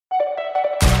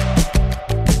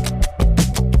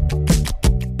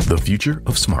The Future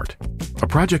of Smart, a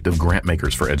project of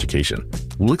grantmakers for education,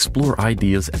 will explore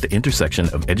ideas at the intersection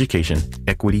of education,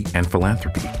 equity, and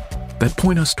philanthropy that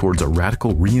point us towards a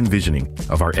radical re-envisioning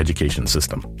of our education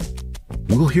system.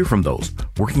 We'll hear from those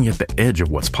working at the edge of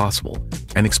what's possible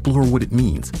and explore what it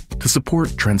means to support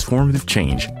transformative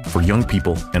change for young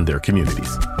people and their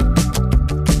communities.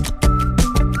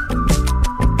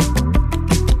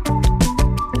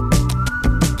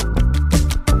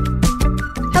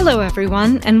 Hello,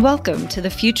 everyone, and welcome to the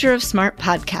Future of Smart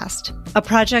podcast, a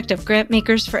project of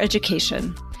Grantmakers for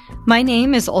Education. My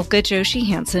name is Olga Joshi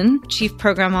Hansen, Chief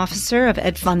Program Officer of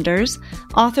EdFunders,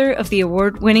 author of the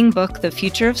award-winning book, The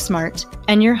Future of Smart,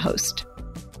 and your host.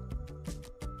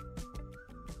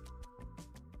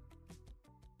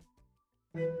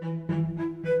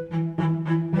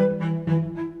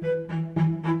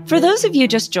 For those of you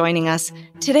just joining us,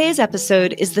 today's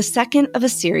episode is the second of a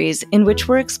series in which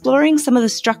we're exploring some of the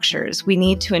structures we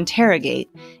need to interrogate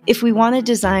if we want to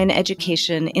design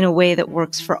education in a way that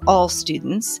works for all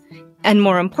students, and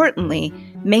more importantly,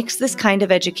 makes this kind of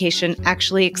education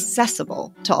actually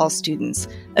accessible to all students,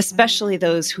 especially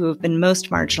those who have been most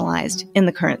marginalized in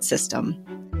the current system.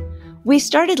 We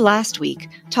started last week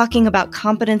talking about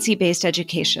competency-based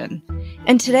education,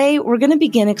 and today we're going to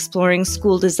begin exploring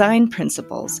school design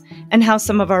principles and how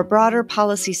some of our broader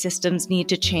policy systems need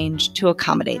to change to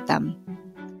accommodate them.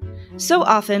 So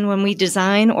often when we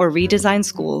design or redesign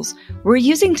schools, we're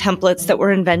using templates that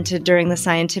were invented during the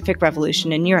scientific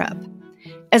revolution in Europe.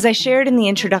 As I shared in the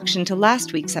introduction to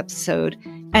last week's episode,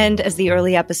 and as the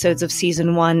early episodes of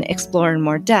Season 1 explore in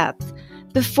more depth,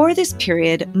 before this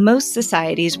period, most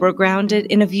societies were grounded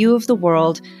in a view of the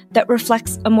world that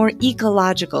reflects a more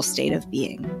ecological state of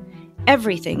being.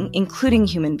 Everything, including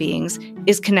human beings,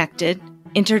 is connected,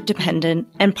 interdependent,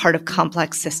 and part of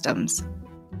complex systems.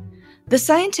 The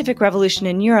scientific revolution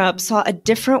in Europe saw a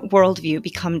different worldview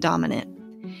become dominant.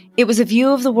 It was a view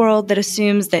of the world that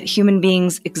assumes that human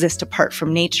beings exist apart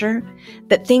from nature,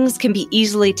 that things can be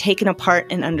easily taken apart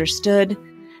and understood,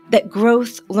 that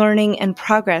growth, learning, and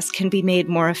progress can be made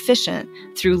more efficient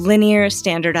through linear,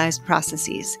 standardized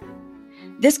processes.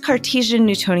 This Cartesian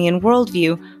Newtonian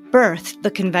worldview birthed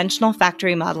the conventional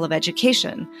factory model of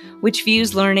education, which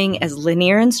views learning as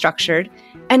linear and structured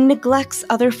and neglects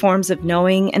other forms of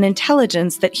knowing and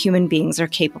intelligence that human beings are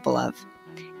capable of.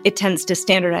 It tends to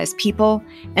standardize people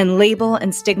and label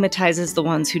and stigmatizes the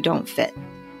ones who don't fit.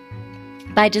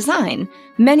 By design,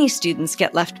 many students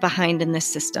get left behind in this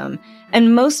system,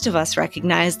 and most of us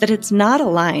recognize that it's not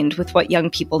aligned with what young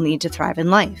people need to thrive in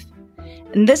life.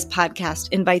 And this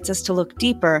podcast invites us to look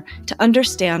deeper to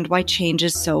understand why change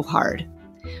is so hard.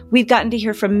 We've gotten to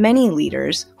hear from many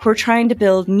leaders who are trying to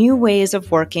build new ways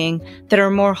of working that are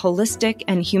more holistic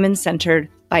and human-centered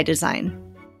by design.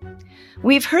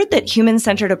 We've heard that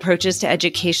human-centered approaches to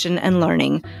education and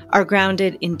learning are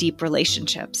grounded in deep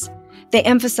relationships. They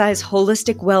emphasize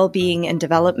holistic well-being and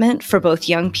development for both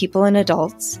young people and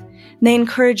adults. They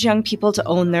encourage young people to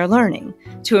own their learning,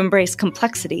 to embrace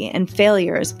complexity and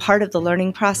failure as part of the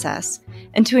learning process,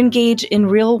 and to engage in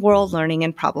real-world learning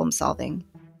and problem-solving.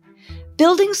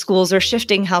 Building schools or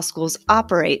shifting how schools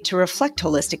operate to reflect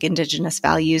holistic Indigenous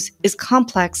values is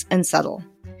complex and subtle.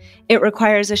 It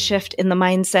requires a shift in the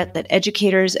mindset that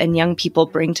educators and young people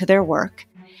bring to their work,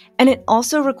 and it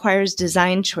also requires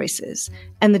design choices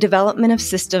and the development of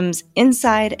systems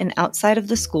inside and outside of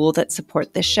the school that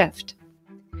support this shift.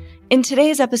 In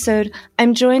today's episode,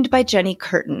 I'm joined by Jenny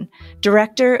Curtin,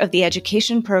 Director of the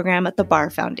Education Program at the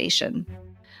Barr Foundation.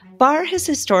 Barr has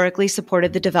historically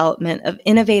supported the development of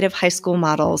innovative high school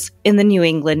models in the New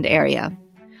England area.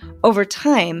 Over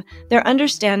time, their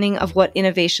understanding of what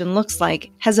innovation looks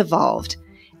like has evolved,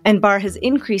 and Barr has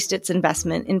increased its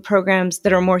investment in programs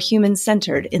that are more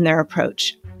human-centered in their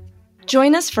approach.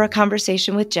 Join us for a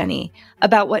conversation with Jenny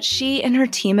about what she and her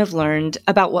team have learned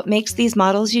about what makes these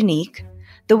models unique,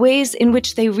 the ways in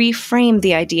which they reframe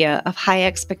the idea of high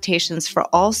expectations for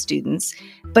all students,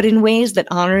 but in ways that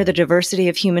honor the diversity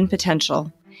of human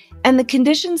potential, and the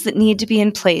conditions that need to be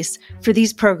in place for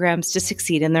these programs to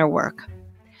succeed in their work.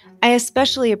 I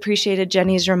especially appreciated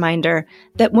Jenny's reminder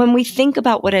that when we think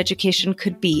about what education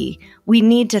could be, we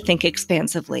need to think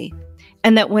expansively,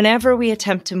 and that whenever we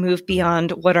attempt to move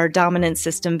beyond what our dominant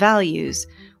system values,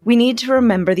 we need to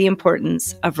remember the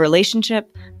importance of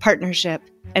relationship, partnership,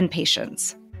 and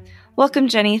patience. Welcome,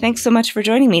 Jenny. Thanks so much for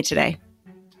joining me today.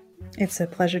 It's a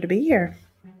pleasure to be here.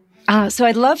 So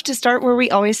I'd love to start where we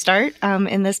always start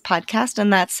in this podcast,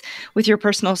 and that's with your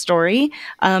personal story,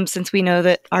 since we know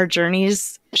that our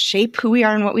journeys shape who we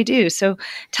are and what we do. So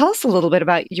tell us a little bit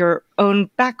about your own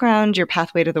background, your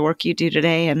pathway to the work you do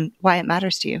today, and why it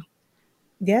matters to you.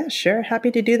 Yeah, sure.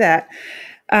 Happy to do that.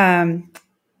 Um,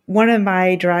 One of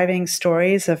my driving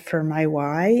stories for my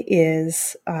why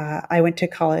is I went to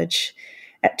college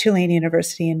at Tulane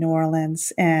University in New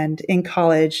Orleans. And in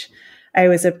college, I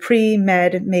was a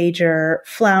pre-med major,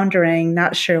 floundering,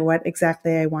 not sure what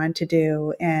exactly I wanted to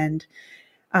do, and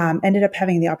ended up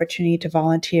having the opportunity to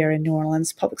volunteer in New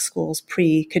Orleans public schools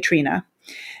pre-Katrina.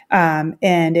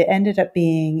 And it ended up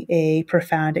being a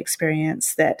profound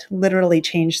experience that literally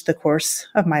changed the course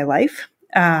of my life.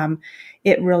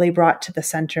 It really brought to the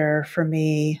center for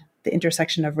me the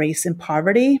intersection of race and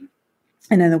poverty,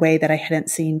 and in a way that I hadn't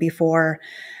seen before.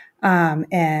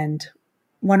 And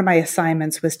one of my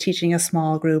assignments was teaching a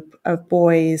small group of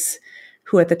boys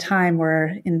who at the time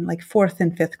were in like fourth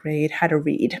and fifth grade how to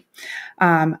read.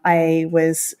 I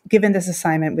was given this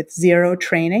assignment with zero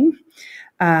training,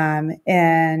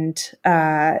 and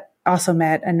also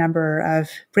met a number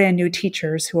of brand new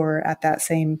teachers who were at that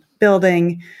same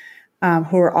building,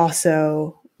 who were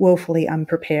also woefully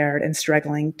unprepared and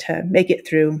struggling to make it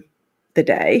through the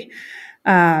day.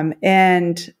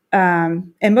 And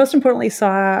most importantly,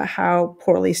 saw how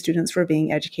poorly students were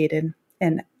being educated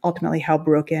and ultimately how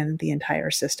broken the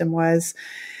entire system was.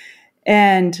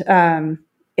 And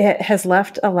it has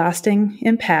left a lasting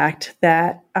impact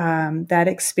that that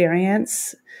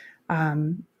experience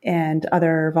and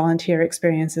other volunteer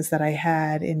experiences that I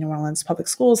had in New Orleans public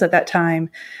schools at that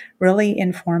time really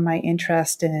informed my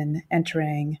interest in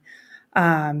entering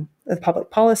the public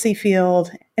policy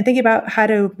field and thinking about how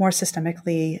to more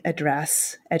systemically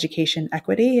address education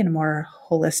equity in a more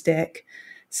holistic,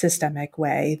 systemic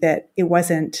way, that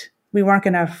we weren't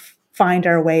going to find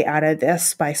our way out of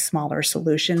this by smaller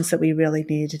solutions, that we really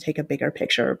needed to take a bigger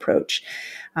picture approach.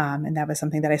 And that was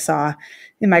something that I saw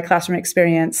in my classroom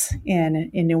experience in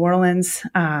New Orleans,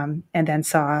 and then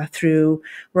saw through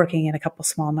working in a couple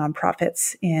small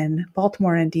nonprofits in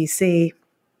Baltimore and DC.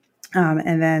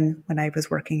 And then when I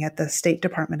was working at the State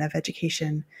Department of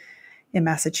Education in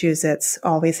Massachusetts,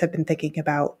 always have been thinking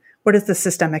about what is the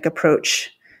systemic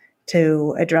approach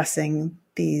to addressing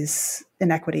these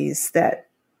inequities that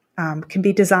can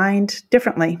be designed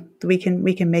differently. We can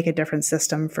make a different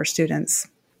system for students.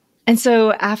 And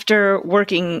so after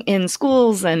working in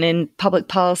schools and in public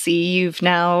policy, you've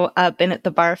now been at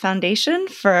the Bar Foundation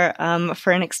for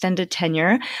an extended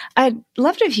tenure. I'd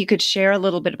love it if you could share a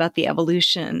little bit about the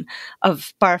evolution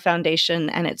of Bar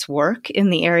Foundation and its work in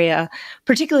the area,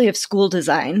 particularly of school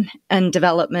design and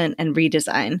development and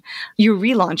redesign. You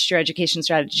relaunched your education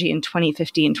strategy in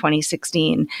 2015,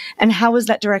 2016. And how was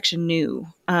that direction new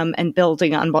and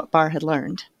building on what Bar had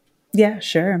learned? Yeah,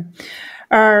 sure.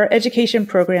 Our education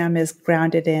program is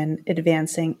grounded in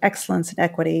advancing excellence and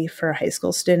equity for high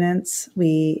school students.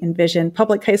 We envision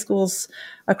public high schools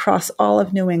across all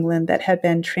of New England that have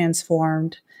been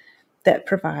transformed, that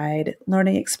provide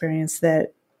learning experience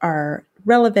that are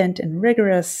relevant and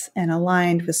rigorous and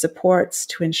aligned with supports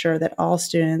to ensure that all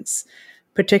students,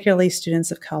 particularly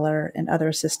students of color and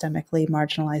other systemically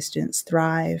marginalized students,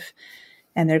 thrive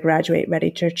and they graduate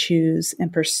ready to choose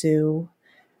and pursue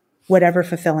whatever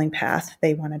fulfilling path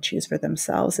they want to choose for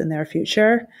themselves in their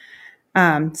future.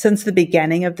 Since the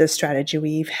beginning of this strategy,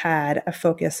 we've had a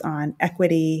focus on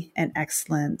equity and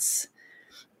excellence,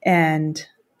 and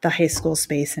the high school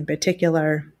space in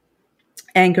particular,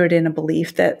 anchored in a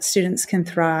belief that students can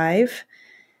thrive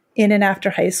in and after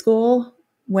high school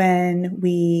when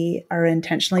we are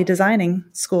intentionally designing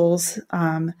schools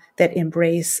that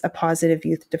embrace a positive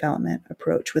youth development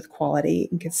approach with quality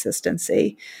and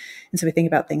consistency. And so we think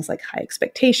about things like high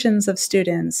expectations of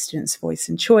students' voice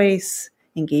and choice,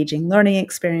 engaging learning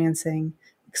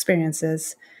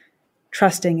experiences,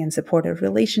 trusting and supportive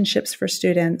relationships for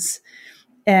students.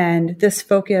 And this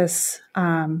focus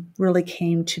really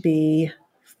came to be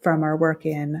from our work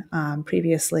in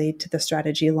previously to the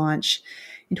strategy launch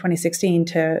in 2016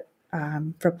 to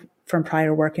from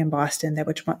prior work in Boston that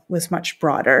which was much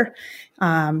broader,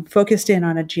 focused in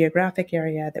on a geographic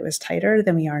area that was tighter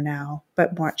than we are now,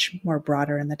 but much more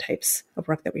broader in the types of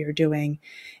work that we were doing.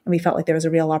 And we felt like there was a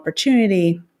real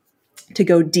opportunity to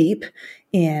go deep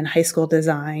in high school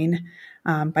design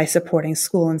by supporting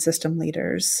school and system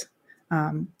leaders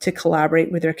to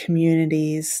collaborate with their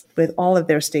communities, with all of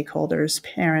their stakeholders,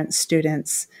 parents,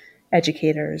 students,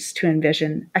 educators, to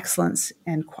envision excellence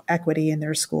and equity in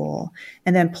their school,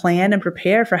 and then plan and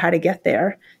prepare for how to get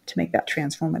there to make that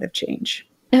transformative change.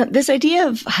 Now, this idea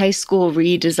of high school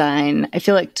redesign, I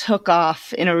feel like took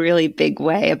off in a really big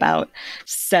way about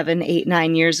 7, 8,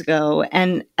 9 years ago.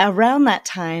 And around that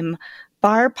time,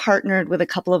 Barr partnered with a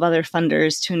couple of other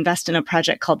funders to invest in a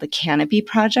project called the Canopy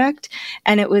Project,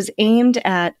 and it was aimed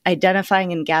at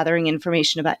identifying and gathering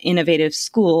information about innovative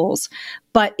schools,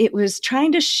 but it was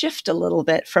trying to shift a little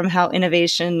bit from how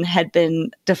innovation had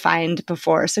been defined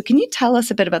before. So can you tell us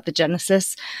a bit about the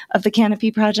genesis of the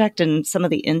Canopy Project and some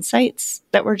of the insights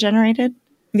that were generated?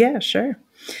 Yeah, sure.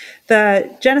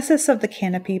 The genesis of the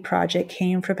Canopy Project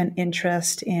came from an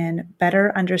interest in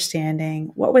better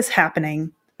understanding what was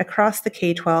happening across the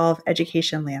K-12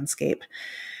 education landscape,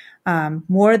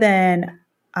 more than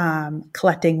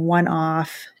collecting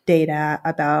one-off data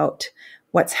about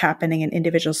what's happening in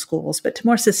individual schools, but to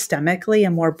more systemically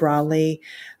and more broadly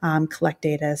collect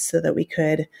data so that we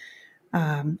could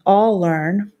all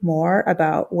learn more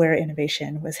about where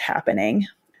innovation was happening.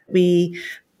 We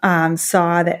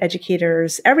saw that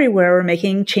educators everywhere were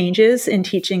making changes in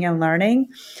teaching and learning,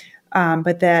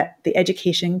 but that the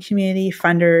education community,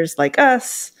 funders like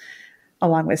us,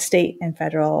 along with state and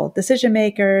federal decision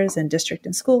makers and district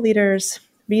and school leaders,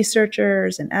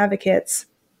 researchers and advocates,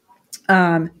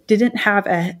 didn't have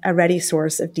a ready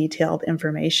source of detailed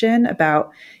information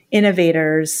about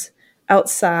innovators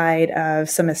outside of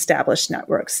some established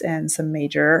networks and some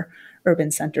major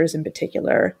urban centers in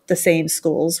particular. The same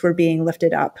schools were being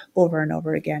lifted up over and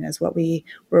over again as what we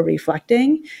were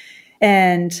reflecting.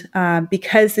 And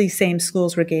because these same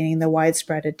schools were gaining the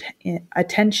widespread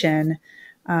attention,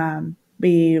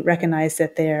 we recognized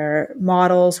that their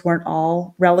models weren't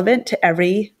all relevant to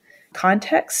every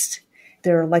context.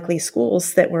 There are likely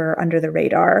schools that were under the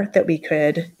radar that we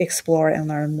could explore and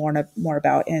learn more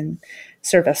about and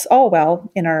serve us all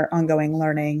well in our ongoing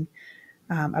learning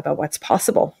about what's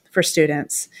possible for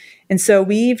students. And so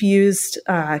we've used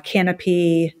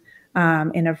Canopy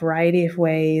in a variety of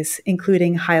ways,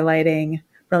 including highlighting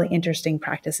really interesting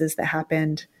practices that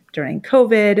happened during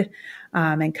COVID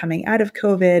and coming out of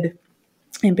COVID.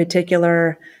 In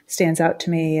particular, stands out to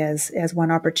me as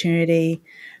one opportunity.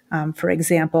 For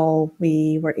example,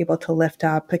 we were able to lift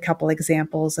up a couple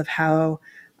examples of how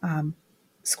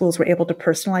schools were able to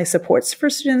personalize supports for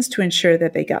students to ensure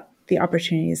that they got the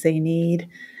opportunities they need.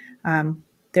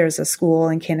 There's a school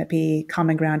in Canopy,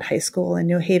 Common Ground High School in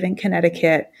New Haven,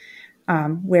 Connecticut,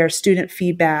 where student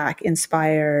feedback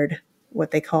inspired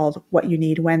what they called What You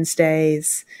Need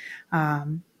Wednesdays.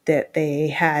 That they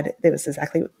had, it was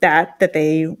exactly that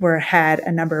they had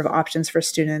a number of options for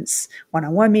students,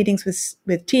 one-on-one meetings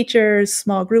with teachers,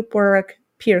 small group work,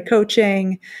 peer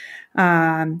coaching,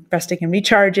 resting and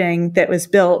recharging, that was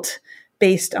built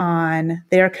based on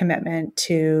their commitment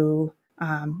to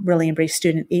really embrace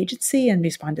student agency and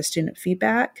respond to student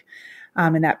feedback,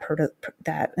 and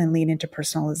that and lean into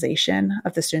personalization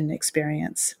of the student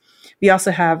experience. We also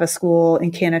have a school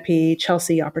in Canopy,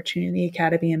 Chelsea Opportunity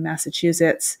Academy in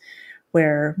Massachusetts,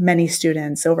 where many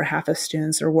students, over half of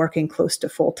students, are working close to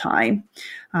full time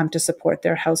to support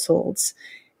their households.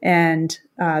 And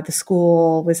the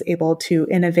school was able to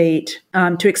innovate,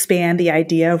 to expand the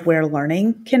idea of where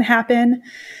learning can happen.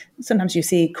 Sometimes you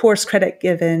see course credit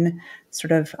given,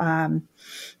 sort of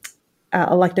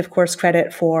elective course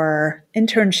credit for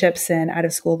internships and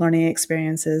out-of-school learning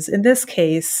experiences. In this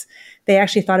case, they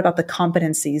actually thought about the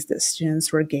competencies that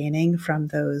students were gaining from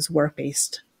those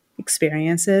work-based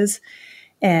experiences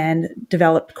and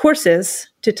developed courses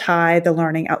to tie the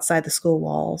learning outside the school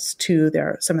walls to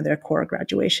some of their core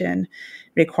graduation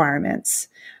requirements.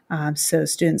 So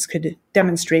students could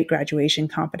demonstrate graduation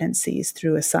competencies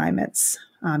through assignments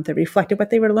that reflected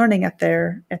what they were learning at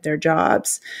their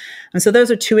jobs. And so those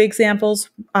are two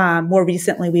examples. More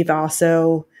recently, we've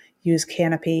also used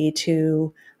Canopy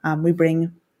to, we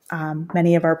bring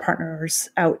many of our partners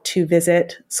out to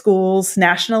visit schools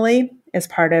nationally as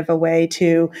part of a way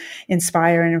to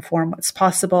inspire and inform what's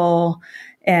possible,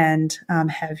 and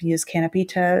have used Canopy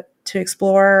to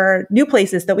explore new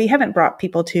places that we haven't brought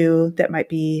people to that might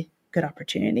be good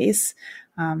opportunities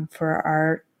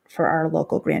for our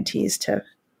local grantees to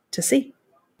see.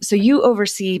 So you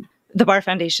oversee the Barr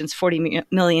Foundation's $40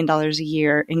 million a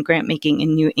year in grant making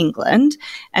in New England.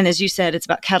 And as you said, it's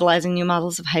about catalyzing new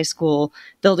models of high school,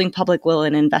 building public will,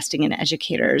 and investing in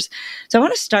educators. So I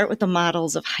want to start with the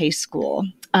models of high school,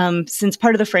 since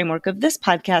part of the framework of this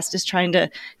podcast is trying to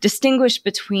distinguish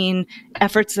between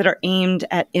efforts that are aimed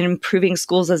at improving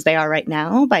schools as they are right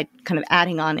now by kind of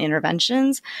adding on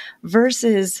interventions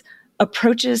versus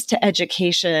approaches to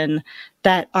education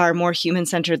that are more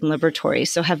human-centered and liberatory,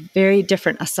 so have very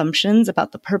different assumptions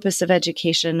about the purpose of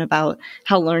education, about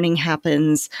how learning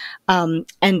happens, and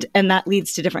that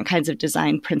leads to different kinds of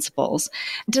design principles.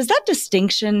 Does that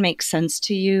distinction make sense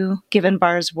to you, given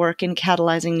Barr's work in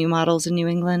catalyzing new models in New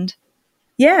England?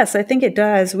 Yes, I think it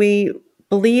does. We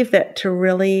believe that to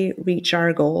really reach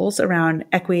our goals around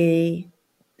equity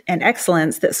and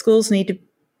excellence, that schools need to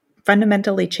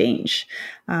fundamentally change,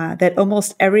 that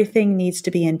almost everything needs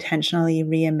to be intentionally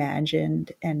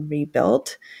reimagined and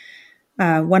rebuilt.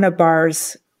 One of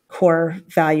BAR's core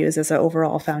values as an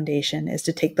overall foundation is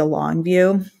to take the long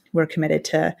view. We're committed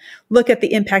to look at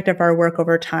the impact of our work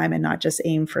over time and not just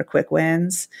aim for quick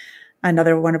wins.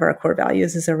 Another one of our core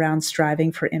values is around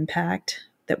striving for impact,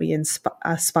 that we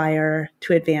aspire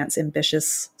to advance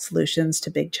ambitious solutions to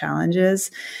big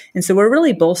challenges. And so we're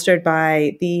really bolstered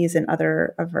by these and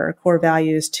other of our core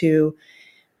values to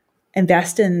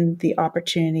invest in the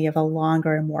opportunity of a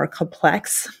longer and more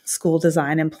complex school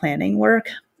design and planning work,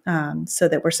 so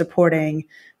that we're supporting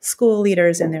school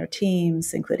leaders and their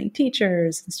teams, including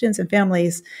teachers and students and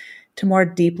families, to more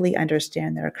deeply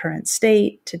understand their current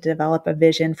state, to develop a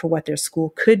vision for what their school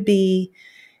could be,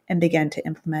 and begin to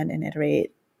implement and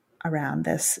iterate around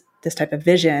this type of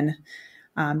vision,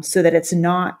 so that it's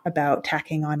not about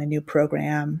tacking on a new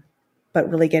program, but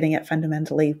really getting at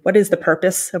fundamentally, what is the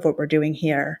purpose of what we're doing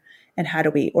here? And how do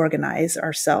we organize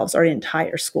ourselves, our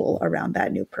entire school, around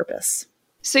that new purpose?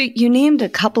 So you named a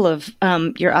couple of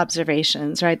your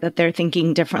observations, right? That they're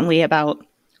thinking differently about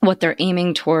what they're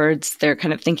aiming towards. They're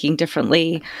kind of thinking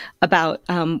differently about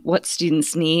what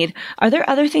students need. Are there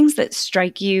other things that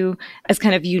strike you as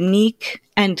kind of unique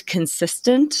and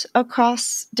consistent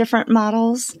across different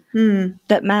models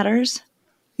that matters?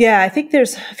 Yeah, I think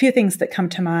there's a few things that come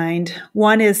to mind.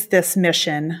 One is this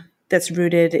mission that's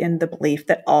rooted in the belief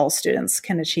that all students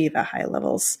can achieve at high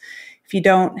levels. If you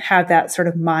don't have that sort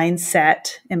of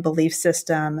mindset and belief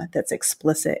system that's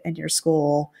explicit in your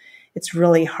school, it's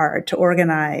really hard to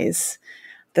organize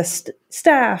the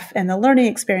staff and the learning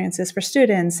experiences for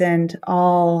students and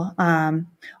all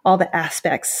the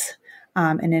aspects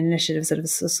and initiatives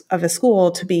of a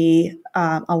school to be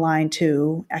aligned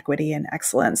to equity and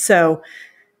excellence. So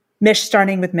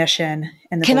starting with mission.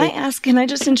 And can I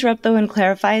just interrupt though and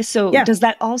clarify? So Yeah. Does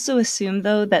that also assume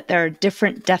though that there are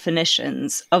different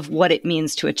definitions of what it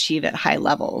means to achieve at high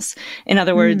levels? In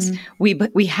other words,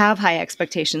 we have high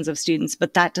expectations of students,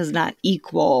 but that does not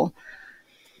equal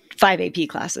 5 AP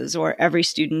classes, or every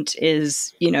student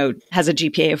is, has a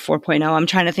GPA of 4.0. I'm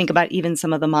trying to think about even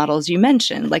some of the models you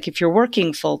mentioned, like if you're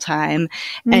working full time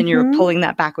and you're pulling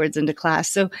that backwards into class.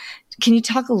 So can you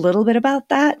talk a little bit about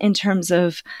that in terms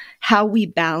of how we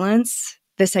balance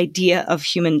this idea of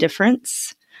human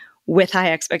difference with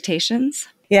high expectations?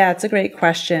 Yeah, it's a great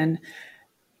question.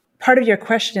 Part of your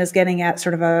question is getting at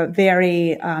sort of a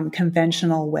very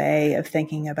conventional way of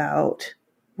thinking about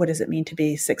what does it mean to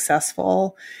be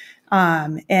successful.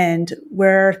 And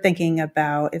we're thinking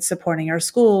about it supporting our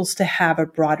schools to have a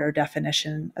broader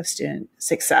definition of student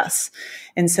success.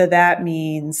 And so that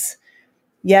means,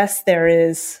 yes, there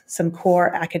is some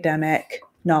core academic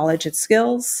knowledge and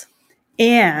skills,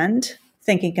 and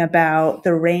thinking about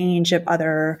the range of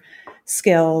other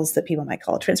skills that people might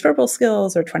call transferable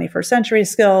skills or 21st century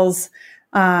skills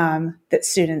that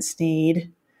students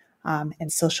need,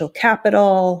 and social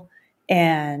capital,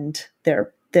 and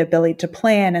the ability to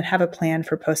plan and have a plan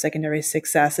for post-secondary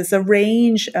success. It's a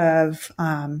range of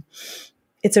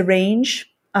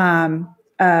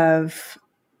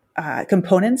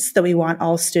components that we want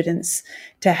all students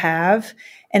to have.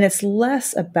 And it's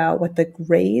less about what the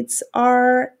grades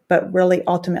are, but really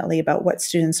ultimately about what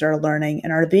students are learning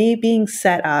and are they being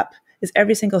set up, is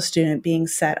every single student being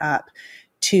set up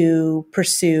to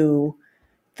pursue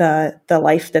the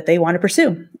life that they want to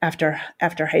pursue after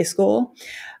high school.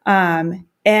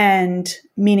 And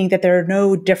meaning that there are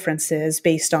no differences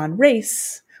based on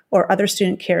race or other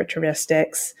student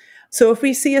characteristics. So if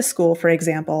we see a school, for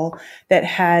example, that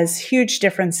has huge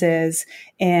differences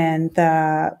in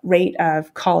the rate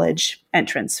of college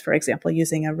entrance, for example,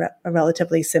 using a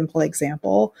relatively simple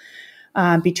example,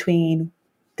 between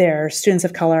their students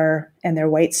of color and their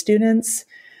white students,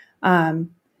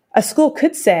 a school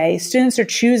could say students are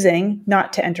choosing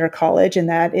not to enter college, and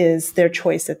that is their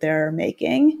choice that they're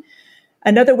making.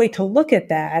 Another way to look at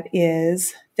that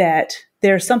is that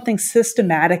there's something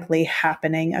systematically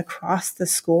happening across the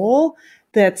school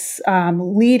that's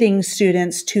leading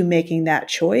students to making that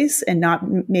choice, and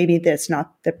maybe that's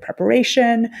not the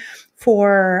preparation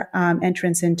for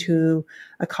entrance into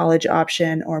a college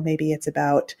option, or maybe it's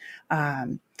about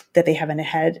that they haven't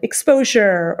had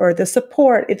exposure or the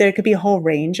support. There could be a whole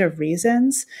range of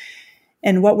reasons.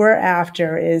 And what we're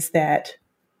after is that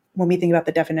when we think about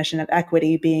the definition of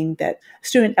equity being that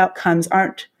student outcomes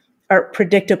are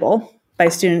predictable by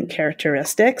student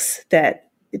characteristics, that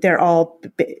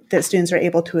that students are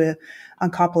able to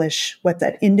accomplish what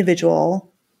that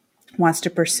individual wants to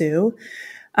pursue.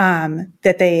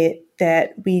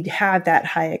 that we have that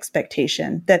high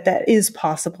expectation that is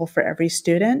possible for every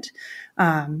student.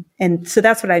 And so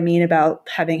that's what I mean about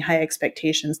having high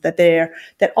expectations,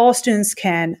 that all students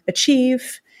can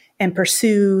achieve and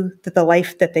pursue the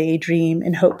life that they dream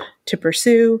and hope to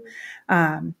pursue.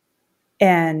 And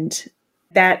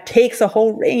that takes a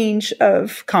whole range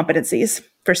of competencies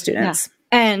for students.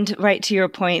 Yeah. And right to your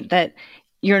point that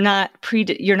you're not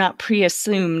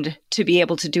pre-assumed to be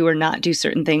able to do or not do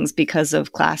certain things because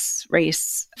of class,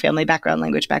 race, family background,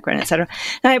 language background, et cetera.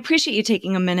 And I appreciate you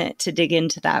taking a minute to dig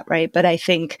into that, right? But I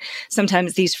think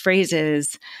sometimes these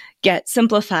phrases get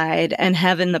simplified and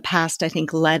have in the past, I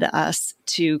think, led us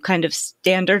to kind of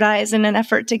standardize in an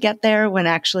effort to get there, when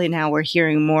actually now we're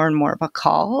hearing more and more of a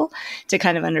call to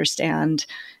kind of understand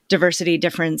diversity,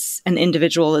 difference, and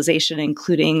individualization,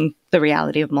 including the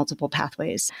reality of multiple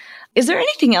pathways. Is there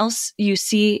anything else you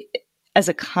see as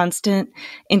a constant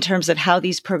in terms of how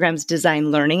these programs design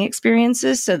learning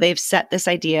experiences? So they've set this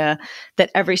idea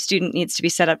that every student needs to be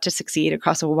set up to succeed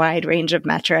across a wide range of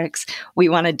metrics. We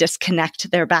want to disconnect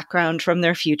their background from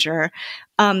their future.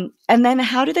 And then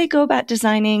how do they go about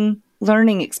designing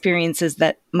learning experiences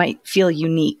that might feel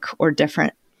unique or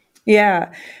different?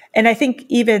 Yeah. And I think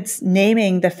even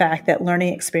naming the fact that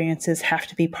learning experiences have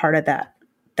to be part of that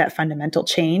fundamental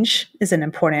change is an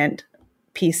important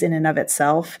piece in and of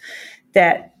itself.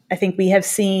 That I think we have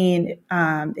seen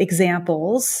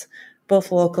examples,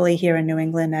 both locally here in New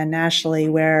England and nationally,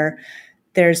 where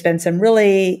there's been some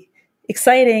really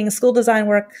exciting school design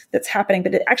work that's happening,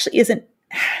 but it actually isn't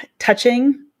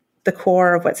touching the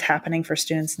core of what's happening for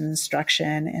students in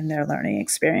instruction and their learning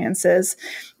experiences.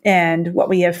 And what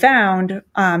we have found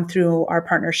through our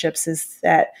partnerships is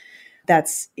that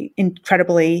that's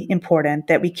incredibly important,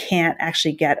 that we can't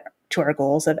actually get to our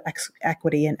goals of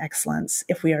equity and excellence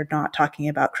if we are not talking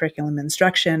about curriculum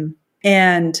instruction.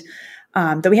 And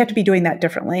that we have to be doing that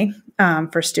differently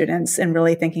for students, and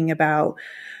really thinking about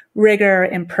rigor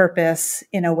and purpose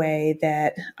in a way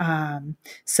that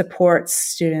supports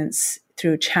students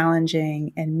through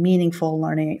challenging and meaningful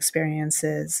learning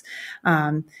experiences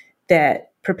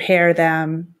that prepare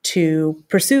them to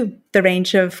pursue the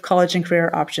range of college and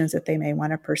career options that they may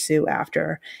want to pursue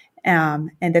after, and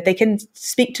that they can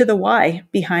speak to the why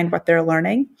behind what they're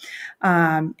learning,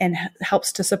 and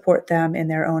helps to support them in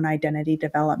their own identity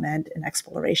development and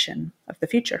exploration of the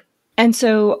future. And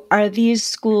so are these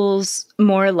schools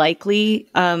more likely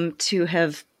to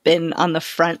have been on the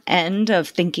front end of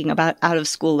thinking about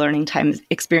out-of-school learning time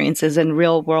experiences and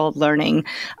real-world learning?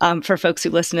 For folks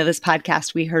who listen to this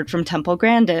podcast, we heard from Temple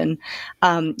Grandin,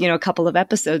 a couple of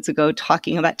episodes ago,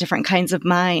 talking about different kinds of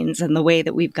minds and the way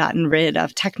that we've gotten rid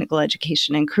of technical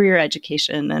education and career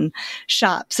education and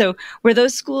shop. So were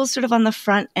those schools sort of on the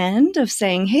front end of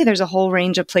saying, hey, there's a whole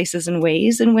range of places and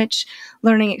ways in which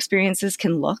learning experiences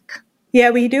can look? Yeah,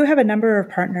 we do have a number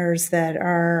of partners that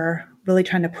are really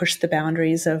trying to push the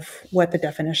boundaries of what the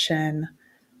definition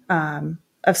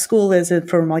of school is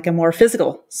from like a more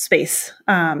physical space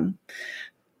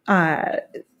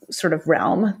sort of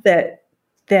realm,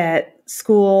 that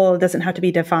school doesn't have to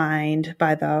be defined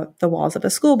by the walls of a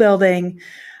school building.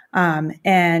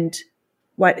 And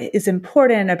what is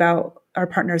important about our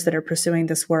partners that are pursuing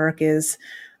this work is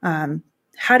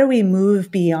how do we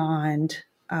move beyond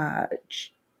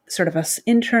sort of us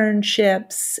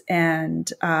internships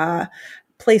and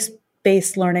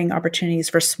place-based learning opportunities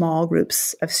for small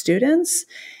groups of students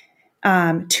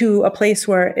to a place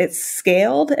where it's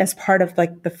scaled as part of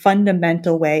like the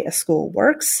fundamental way a school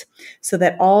works, so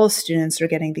that all students are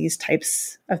getting these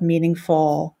types of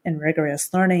meaningful and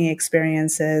rigorous learning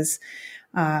experiences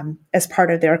as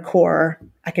part of their core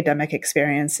academic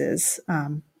experiences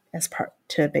as part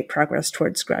to make progress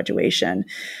towards graduation.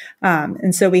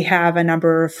 And so we have a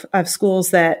number of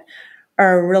schools that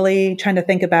are really trying to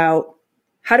think about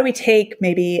how do we take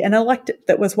maybe an elective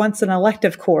that was once an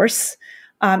elective course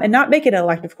and not make it an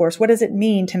elective course. What does it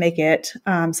mean to make it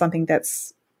something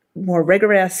that's more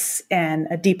rigorous and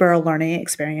a deeper learning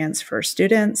experience for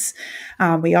students?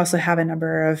 We also have a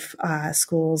number of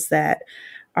schools that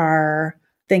are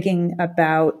thinking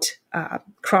about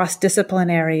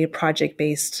cross-disciplinary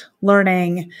project-based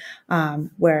learning,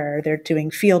 where they're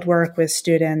doing field work with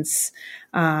students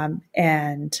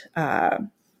and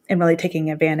really taking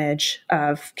advantage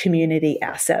of community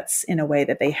assets in a way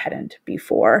that they hadn't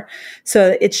before.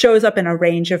 So it shows up in a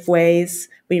range of ways.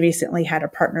 We recently had a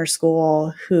partner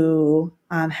school who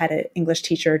had an English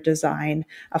teacher design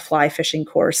a fly fishing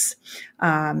course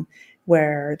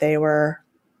where they were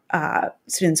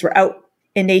students were out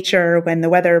in nature when the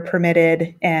weather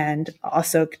permitted, and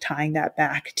also tying that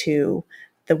back to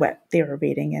what they were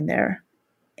reading in their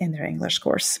in their English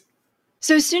course.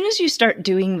 So as soon as you start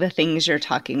doing the things you're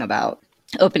talking about,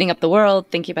 opening up the world,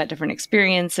 thinking about different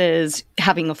experiences,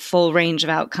 having a full range of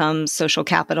outcomes, social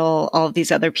capital, all of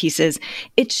these other pieces,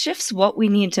 it shifts what we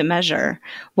need to measure,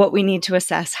 what we need to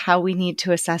assess, how we need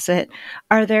to assess it.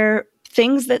 Are there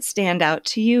things that stand out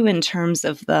to you in terms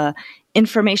of the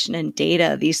information and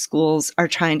data these schools are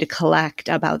trying to collect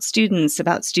about students,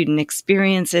 about student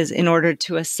experiences in order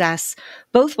to assess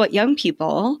both what young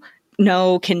people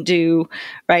know, can do,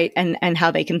 right, and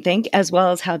how they can think, as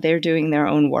well as how they're doing their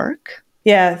own work?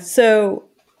 Yeah. So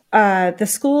the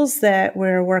schools that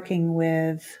we're working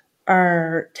with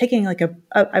are taking like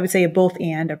I would say a both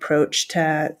and approach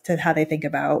to how they think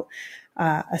about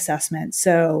assessment.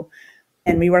 So,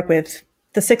 and we work with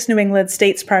the 6 New England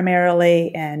states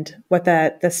primarily, and what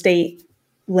the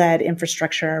state-led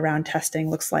infrastructure around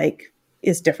testing looks like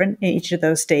is different in each of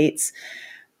those states.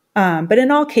 But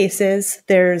in all cases,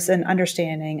 there's an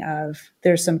understanding of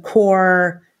there's some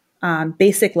core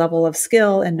basic level of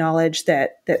skill and knowledge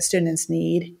that students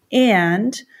need.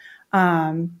 And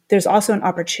there's also an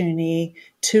opportunity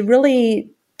to really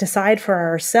decide for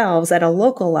ourselves at a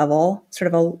local level,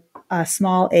 sort of a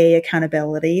small a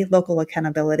accountability, local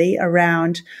accountability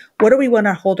around what do we want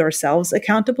to hold ourselves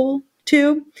accountable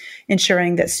to,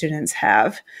 ensuring that students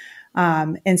have.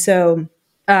 And so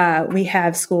we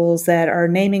have schools that are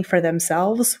naming for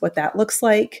themselves what that looks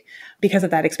like because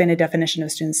of that expanded definition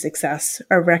of student success,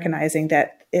 are recognizing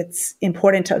that it's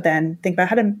important to then think about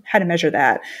how to measure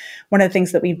that. One of the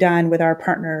things that we've done with our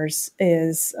partners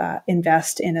is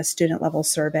invest in a student level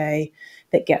survey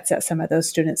that gets at some of those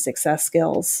student success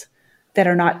skills that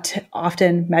are not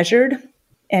often measured.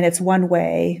 And it's one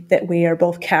way that we are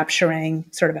both capturing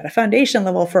sort of at a foundation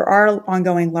level for our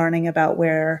ongoing learning about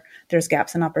where there's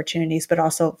gaps and opportunities, but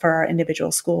also for our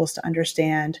individual schools to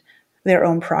understand their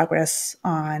own progress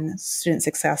on student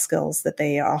success skills that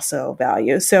they also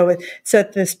value. So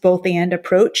this both and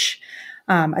approach,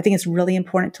 I think it's really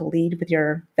important to lead with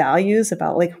your values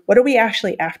about like, what are we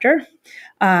actually after?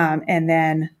 And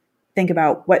then think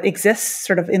about what exists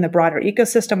sort of in the broader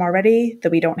ecosystem already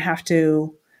that we don't have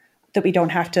to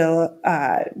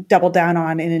double down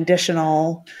on in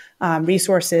additional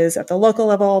resources at the local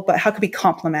level, but how could we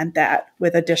complement that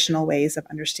with additional ways of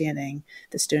understanding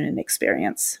the student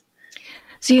experience?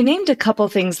 So you named a couple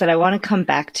things that I want to come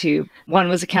back to. One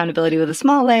was accountability with a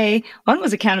small a, one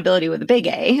was accountability with a big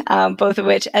A, both of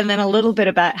which, and then a little bit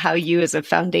about how you as a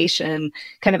foundation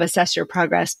kind of assess your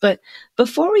progress. But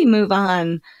before we move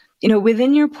on,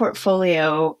 within your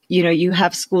portfolio, you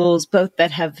have schools both that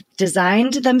have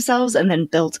designed themselves and then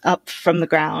built up from the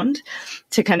ground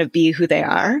to kind of be who they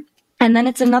are. And then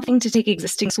it's another thing to take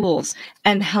existing schools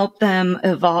and help them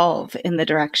evolve in the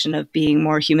direction of being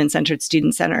more human-centered,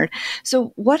 student-centered.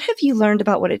 So what have you learned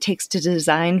about what it takes to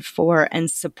design for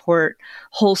and support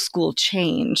whole school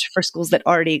change for schools that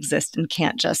already exist and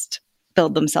can't just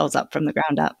build themselves up from the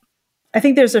ground up? I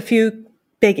think there's a few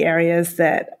big areas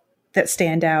that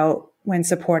stand out when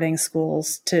supporting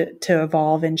schools to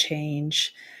evolve and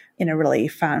change in a really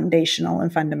foundational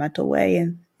and fundamental way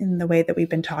in the way that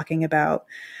we've been talking about.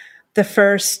 The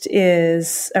first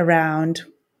is around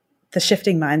the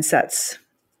shifting mindsets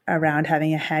around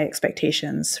having high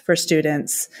expectations for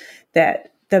students,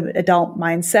 that the adult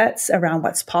mindsets around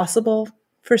what's possible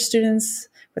for students,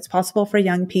 what's possible for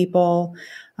young people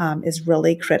is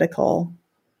really critical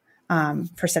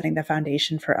for setting the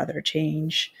foundation for other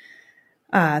change.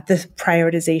 The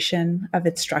prioritization of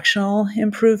instructional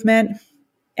improvement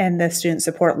and the student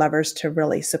support levers to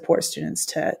really support students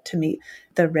to meet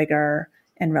the rigor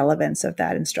and relevance of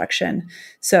that instruction.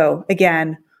 So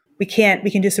again, we can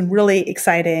do some really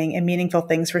exciting and meaningful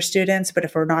things for students, but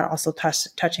if we're not also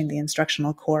touching the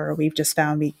instructional core, we've just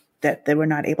found that we're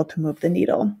not able to move the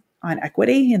needle on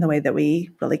equity in the way that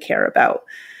we really care about.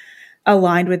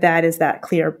 Aligned with that is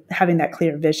having that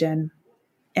clear vision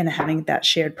and having that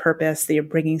shared purpose that you're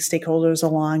bringing stakeholders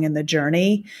along in the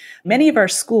journey. Many of our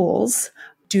schools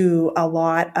do a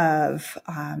lot of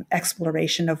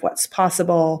exploration of what's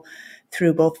possible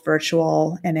through both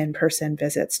virtual and in-person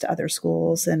visits to other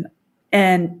schools.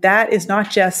 And that is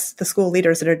not just the school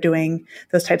leaders that are doing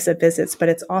those types of visits, but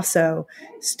it's also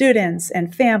students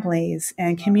and families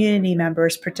and community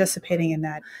members participating in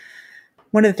that.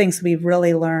 One of the things we've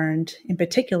really learned in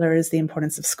particular is the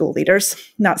importance of school leaders,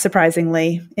 not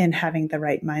surprisingly, in having the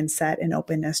right mindset and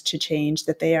openness to change,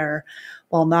 that they are,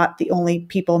 while not the only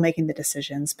people making the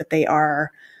decisions, but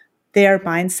their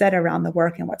mindset around the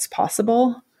work and what's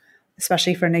possible,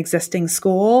 especially for an existing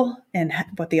school, and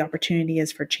what the opportunity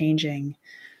is for changing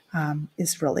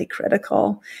is really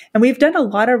critical. And we've done a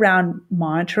lot around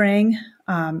monitoring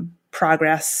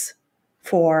progress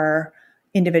for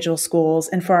individual schools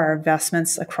and for our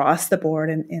investments across the board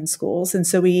in schools. And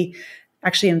so we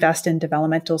actually invest in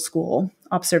developmental school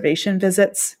observation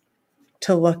visits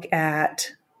to look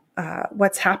at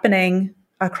what's happening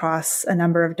across a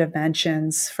number of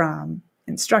dimensions, from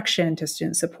instruction to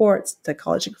student supports to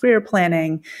college and career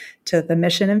planning to the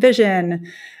mission and vision,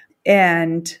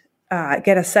 and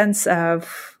get a sense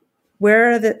of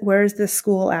where's the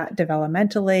school at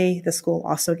developmentally. The school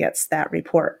also gets that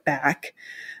report back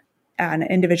in an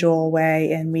individual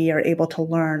way, and we are able to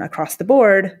learn across the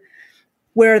board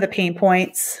where are the pain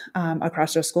points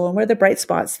across our school and where are the bright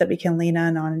spots that we can lean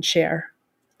on and share,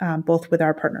 both with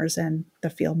our partners and the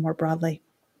field more broadly.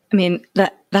 I mean,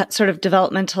 that sort of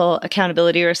developmental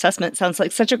accountability or assessment sounds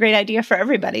like such a great idea for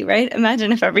everybody, right?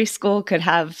 Imagine if every school could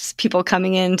have people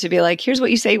coming in to be like, here's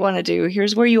what you say you want to do.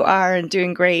 Here's where you are and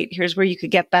doing great. Here's where you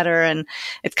could get better. And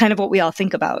it's kind of what we all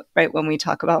think about, right, when we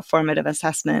talk about formative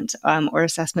assessment or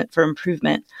assessment for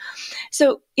improvement.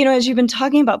 So, as you've been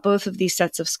talking about both of these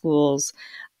sets of schools,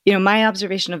 my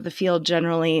observation of the field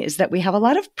generally is that we have a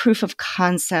lot of proof of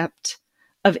concept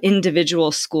of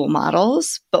individual school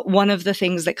models. But one of the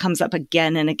things that comes up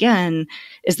again and again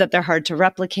is that they're hard to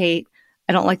replicate.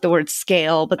 I don't like the word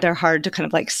scale, but they're hard to kind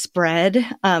of like spread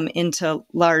into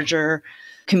larger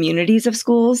communities of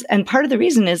schools. And part of the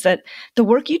reason is that the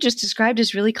work you just described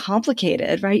is really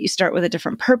complicated, right? You start with a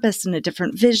different purpose and a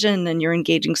different vision, and you're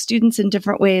engaging students in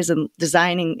different ways and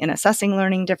designing and assessing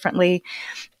learning differently.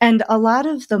 And a lot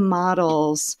of the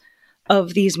models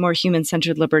of these more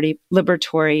human-centered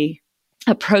liberatory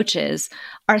approaches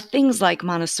are things like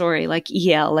Montessori, like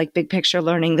EL, like big picture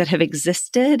learning that have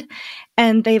existed,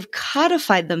 and they've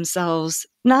codified themselves,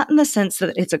 not in the sense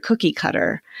that it's a cookie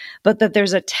cutter, but that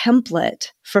there's a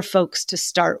template for folks to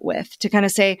start with, to kind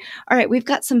of say, all right, we've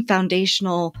got some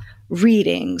foundational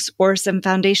readings or some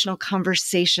foundational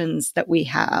conversations that we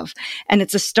have, and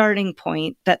it's a starting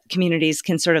point that communities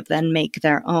can sort of then make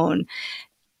their own.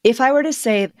 If I were to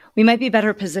say we might be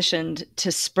better positioned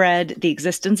to spread the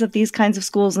existence of these kinds of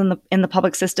schools in the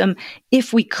public system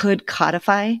if we could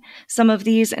codify some of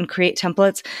these and create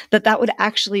templates, that would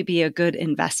actually be a good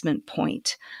investment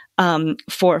point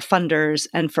for funders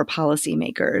and for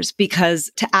policymakers,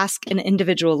 because to ask an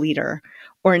individual leader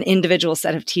or an individual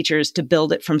set of teachers to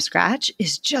build it from scratch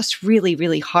is just really,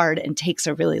 really hard and takes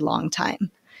a really long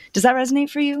time. Does that resonate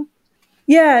for you?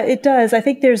 Yeah, it does. I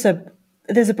think there's a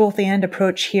both and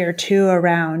approach here too,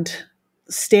 around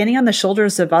standing on the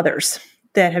shoulders of others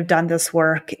that have done this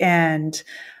work and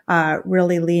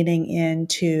really leaning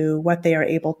into what they are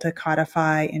able to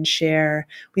codify and share.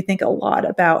 We think a lot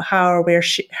about how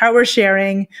we're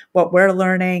sharing, what we're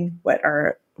learning, what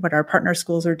our partner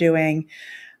schools are doing,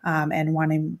 and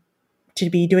wanting to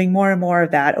be doing more and more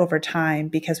of that over time,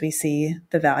 because we see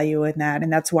the value in that.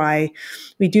 And that's why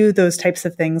we do those types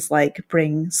of things, like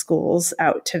bring schools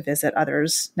out to visit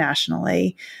others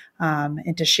nationally,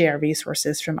 and to share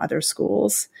resources from other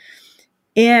schools.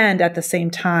 And at the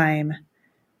same time,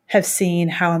 have seen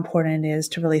how important it is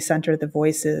to really center the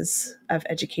voices of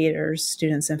educators,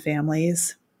 students, and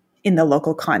families in the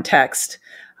local context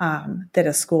that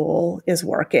a school is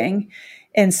working.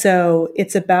 And so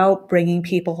it's about bringing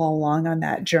people along on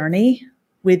that journey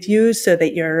with you, so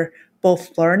that you're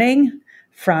both learning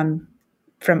from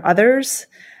others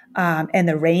and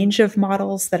the range of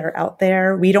models that are out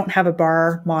there. We don't have a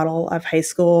bar model of high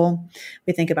school.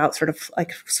 We think about sort of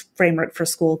like framework for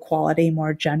school quality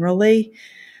more generally.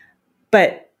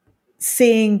 But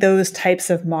seeing those types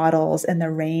of models and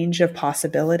the range of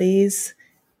possibilities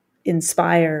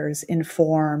inspires,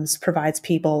 informs, provides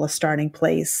people a starting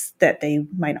place that they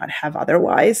might not have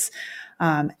otherwise.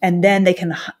 And then they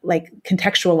can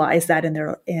contextualize that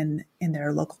in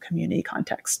their local community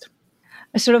context.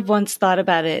 I sort of once thought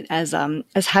about it as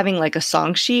having like a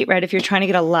song sheet, right? If you're trying to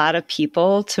get a lot of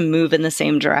people to move in the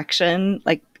same direction,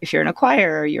 like if you're in a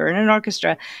choir or you're in an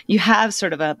orchestra, you have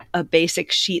sort of a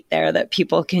basic sheet there that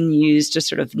people can use to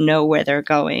sort of know where they're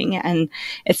going. And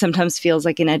it sometimes feels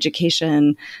like in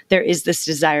education, there is this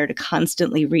desire to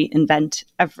constantly reinvent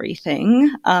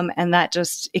everything. And that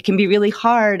it can be really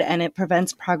hard, and it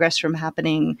prevents progress from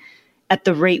happening at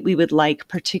the rate we would like,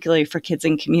 particularly for kids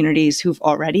in communities who've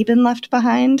already been left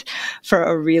behind for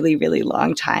a really, really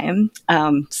long time.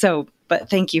 But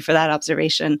thank you for that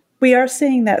observation. We are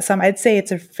seeing that I'd say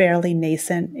it's a fairly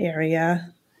nascent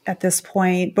area at this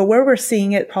point, but where we're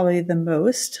seeing it probably the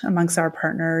most amongst our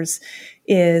partners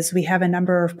is we have a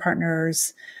number of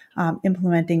partners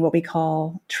implementing what we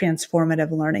call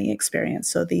transformative learning experience.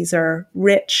 So these are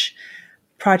rich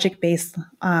project-based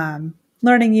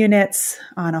learning units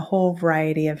on a whole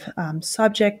variety of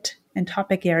subject and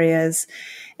topic areas.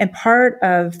 And part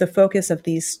of the focus of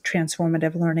these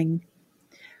transformative learning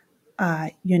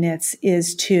units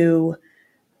is to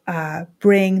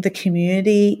bring the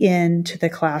community into the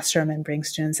classroom and bring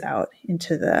students out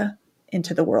into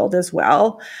the world as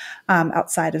well,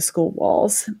 outside of school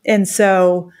walls. And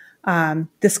so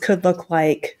this could look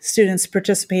like students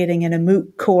participating in a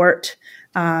moot court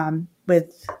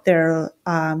with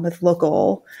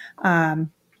local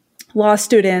law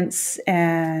students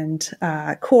and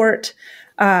court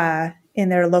in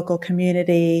their local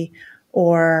community,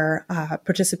 or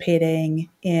participating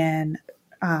in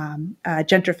a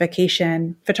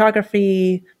gentrification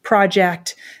photography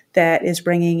project that is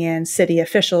bringing in city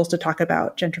officials to talk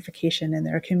about gentrification in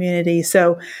their community.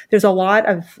 So there's a lot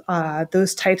of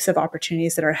those types of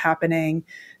opportunities that are happening.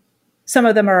 Some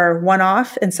of them are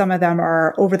one-off, and some of them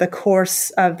are over the course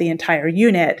of the entire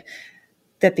unit,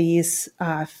 that these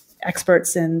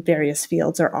experts in various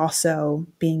fields are also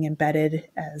being embedded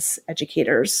as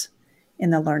educators in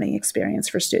the learning experience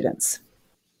for students.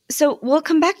 So we'll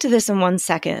come back to this in one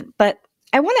second, but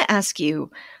I want to ask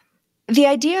you, the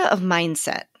idea of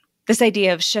mindset, this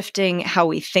idea of shifting how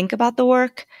we think about the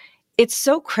work, it's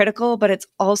so critical, but it's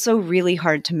also really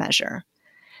hard to measure.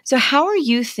 So how are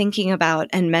you thinking about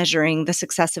and measuring the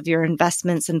success of your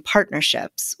investments and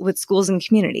partnerships with schools and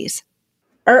communities?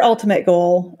 Our ultimate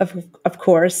goal, of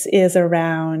course, is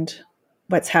around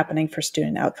what's happening for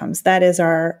student outcomes. That is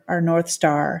our North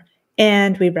Star.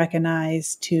 And we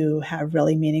recognize to have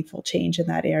really meaningful change in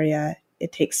that area,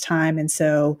 it takes time. And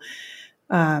so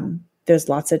there's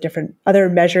lots of different other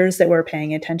measures that we're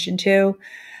paying attention to,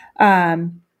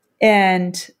 and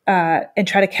try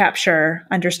to capture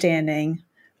understanding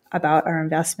about our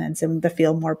investments in the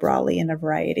field more broadly in a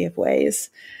variety of ways.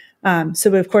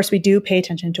 So of course we do pay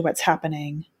attention to what's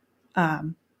happening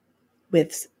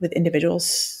with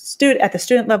individuals at the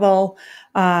student level.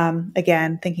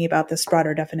 Again, thinking about this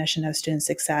broader definition of student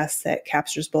success that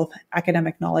captures both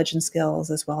academic knowledge and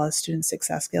skills as well as student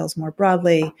success skills more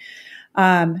broadly.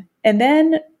 And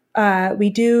then we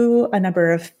do a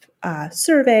number of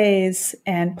surveys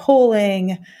and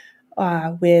polling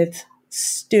with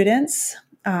students,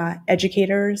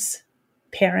 educators,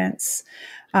 parents,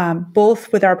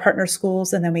 both with our partner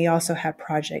schools. And then we also have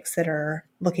projects that are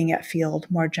looking at field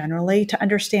more generally to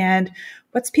understand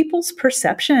what's people's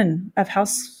perception of how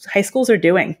high schools are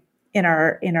doing in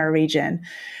our region.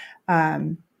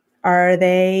 Are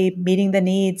they meeting the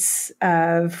needs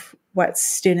of what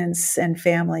students and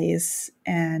families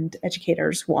and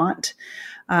educators want?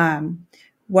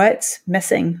 What's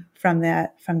missing from the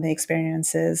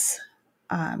experiences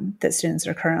that students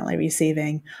are currently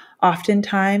receiving?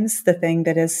 Oftentimes, the thing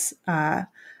that is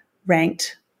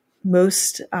ranked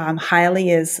most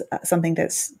highly is something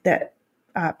that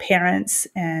parents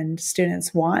and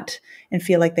students want and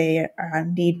feel like they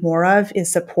need more of,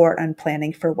 is support on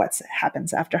planning for what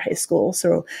happens after high school.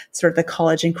 So sort of the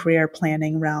college and career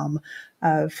planning realm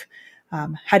of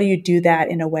how do you do that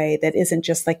in a way that isn't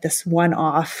just like this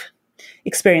one-off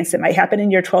experience that might happen in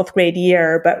your 12th grade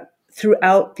year, but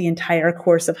throughout the entire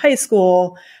course of high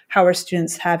school. How are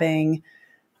students having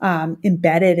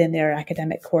embedded in their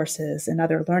academic courses and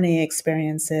other learning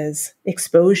experiences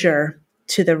exposure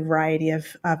to the variety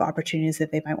of opportunities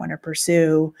that they might want to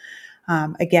pursue,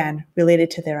 again, related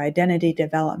to their identity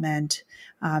development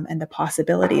and the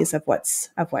possibilities of what's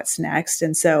next.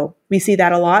 And so we see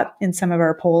that a lot in some of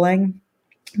our polling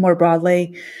more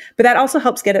broadly, but that also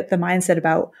helps get at the mindset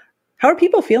about how are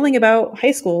people feeling about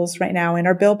high schools right now. In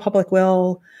our Build Public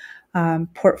Will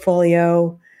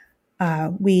portfolio,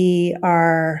 we're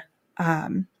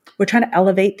trying to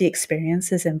elevate the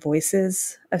experiences and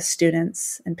voices of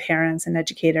students and parents and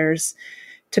educators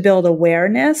to build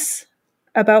awareness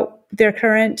about their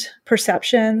current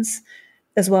perceptions,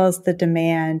 as well as the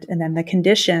demand and then the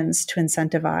conditions to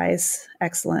incentivize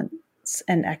excellence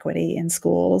and equity in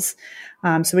schools.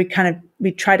 So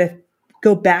we try to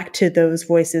go back to those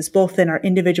voices, both in our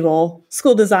individual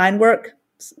school design work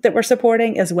that we're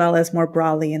supporting, as well as more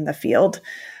broadly in the field,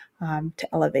 to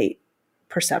elevate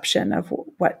perception of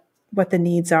what the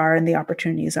needs are and the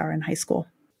opportunities are in high school.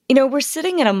 You know, we're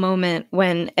sitting at a moment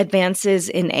when advances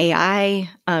in AI,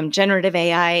 generative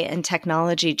AI, and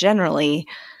technology generally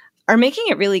are making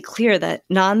it really clear that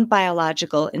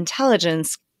non-biological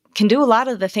intelligence can do a lot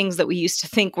of the things that we used to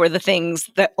think were the things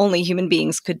that only human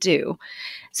beings could do.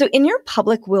 So in your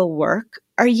public will work,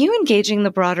 are you engaging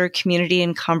the broader community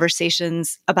in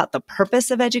conversations about the purpose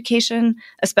of education,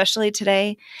 especially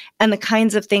today, and the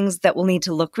kinds of things that will need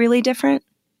to look really different?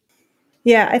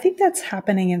 Yeah, I think that's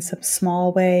happening in some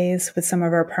small ways with some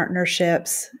of our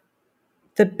partnerships.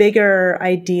 the bigger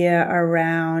idea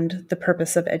around the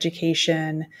purpose of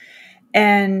education.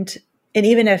 And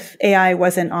even if AI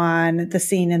wasn't on the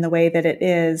scene in the way that it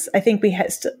is, I think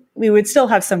we would still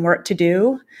have some work to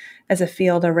do as a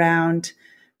field around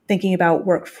thinking about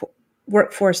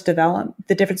workforce development,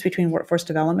 the difference between workforce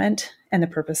development and the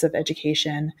purpose of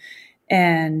education.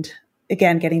 And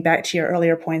again, getting back to your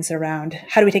earlier points around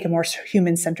how do we take a more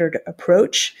human-centered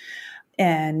approach?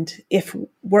 And if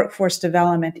workforce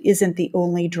development isn't the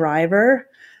only driver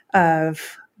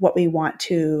of what we want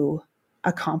to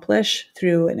accomplish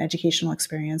through an educational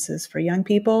experiences for young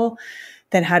people,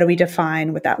 then how do we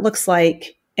define what that looks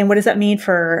like? And what does that mean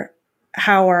for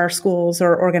how our schools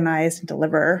are organized and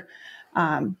deliver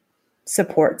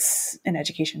supports and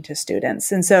education to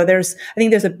students? And so I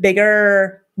think there's a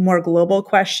bigger, more global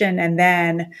question. And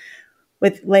then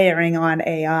with layering on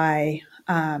AI,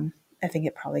 I think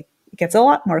it probably gets a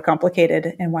lot more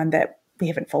complicated and one that we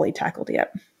haven't fully tackled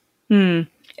yet.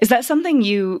 Is that something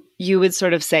you would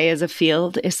sort of say as a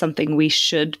field is something we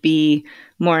should be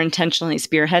more intentionally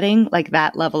spearheading, like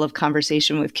that level of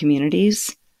conversation with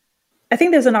communities? I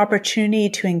think there's an opportunity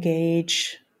to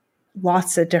engage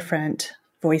lots of different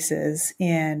voices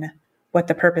in what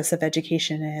the purpose of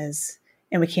education is.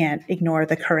 And we can't ignore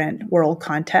the current world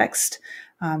context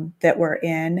that we're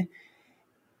in.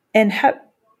 And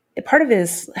part of it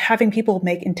is having people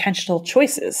make intentional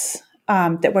choices,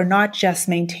 that we're not just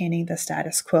maintaining the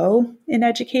status quo in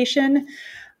education,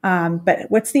 but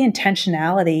what's the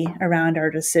intentionality around our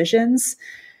decisions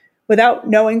without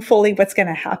knowing fully what's going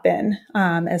to happen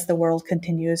as the world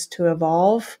continues to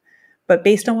evolve. But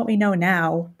based on what we know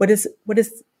now, what does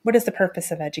the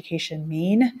purpose of education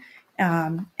mean?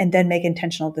 And then make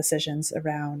intentional decisions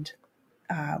around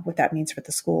what that means for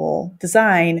the school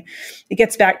design. It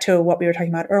gets back to what we were talking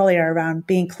about earlier around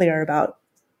being clear about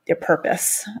your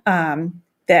purpose,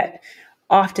 that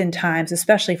oftentimes,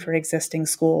 especially for existing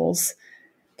schools,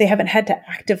 they haven't had to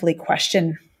actively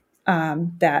question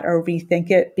that or rethink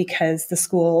it because the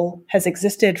school has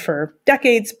existed for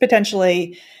decades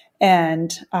potentially.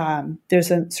 And there's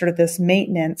a sort of this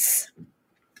maintenance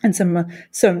and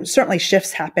some certainly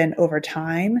shifts happen over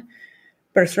time,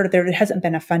 but sort of there hasn't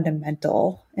been a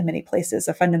fundamental, in many places,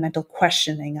 a fundamental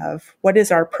questioning of what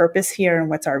is our purpose here and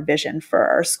what's our vision for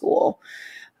our school.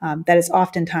 That is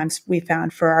oftentimes we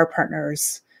found for our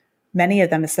partners, many of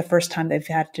them, it's the first time they've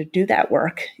had to do that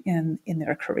work in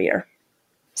their career.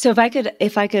 So if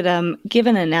I could give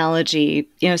an analogy,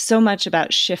 so much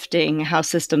about shifting how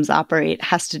systems operate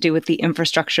has to do with the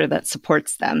infrastructure that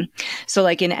supports them. So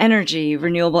like in energy,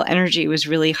 renewable energy was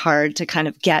really hard to kind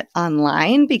of get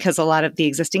online because a lot of the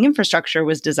existing infrastructure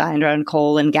was designed around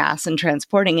coal and gas and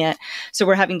transporting it. So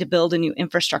we're having to build a new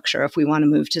infrastructure if we want to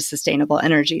move to sustainable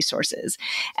energy sources.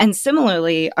 And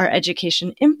similarly, our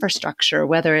education infrastructure,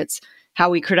 whether it's how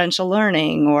we credential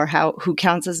learning or who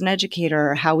counts as an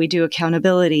educator or how we do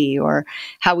accountability or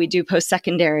how we do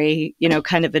post-secondary,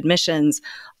 kind of admissions,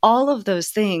 all of those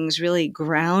things really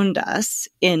ground us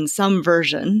in some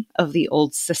version of the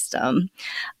old system.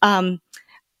 I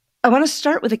want to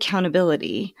start with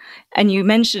accountability. And you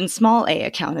mentioned small a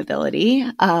accountability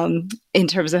in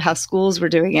terms of how schools were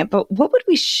doing it. But what would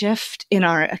we shift in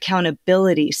our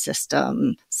accountability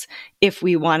systems if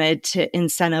we wanted to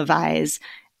incentivize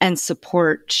and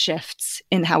support shifts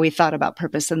in how we thought about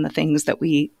purpose and the things that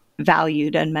we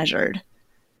valued and measured?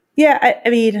 Yeah,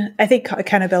 I think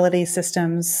accountability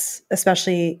systems,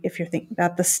 especially if you're thinking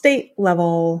about the state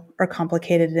level, are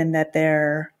complicated in that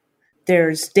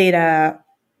there's data,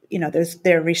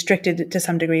 they're restricted to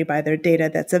some degree by their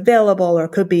data that's available or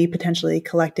could be potentially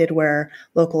collected, where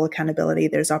local accountability,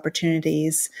 there's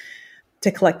opportunities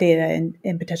to collect data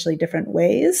in potentially different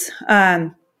ways.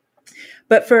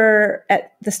 But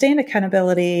at the state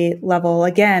accountability level,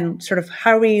 again, sort of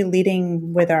how are we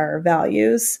leading with our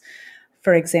values?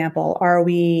 For example, are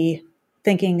we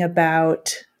thinking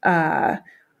about,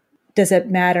 does it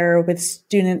matter with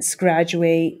students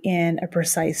graduate in a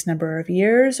precise number of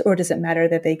years, or does it matter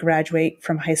that they graduate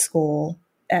from high school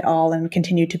at all and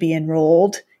continue to be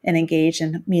enrolled and engaged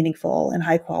in meaningful and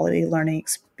high quality learning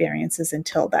experiences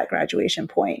until that graduation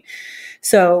point?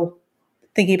 So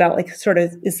thinking about is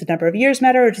the number of years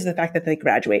matter, or does the fact that they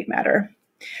graduate matter?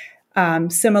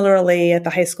 Similarly, at the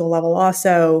high school level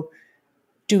also,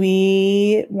 do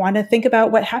we want to think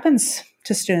about what happens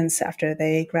to students after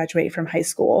they graduate from high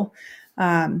school?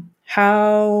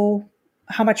 How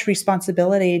much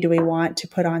responsibility do we want to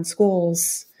put on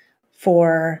schools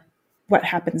for what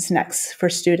happens next for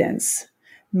students?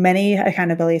 Many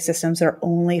accountability systems are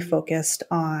only focused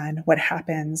on what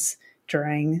happens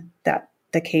during that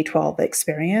the K-12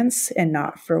 experience and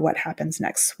not for what happens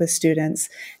next with students.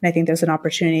 And I think there's an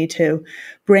opportunity to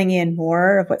bring in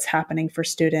more of what's happening for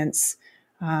students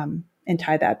and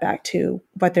tie that back to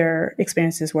what their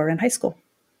experiences were in high school.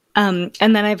 And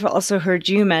then I've also heard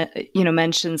you,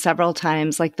 mention several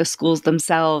times, like the schools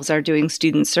themselves are doing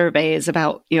student surveys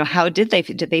about, how did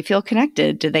they feel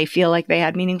connected? Did they feel like they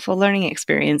had meaningful learning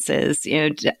experiences?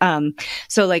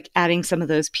 So like adding some of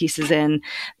those pieces in.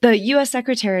 The U.S.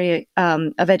 Secretary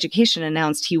of Education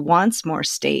announced he wants more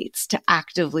states to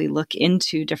actively look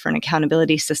into different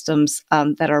accountability systems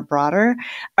that are broader.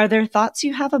 Are there thoughts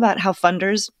you have about how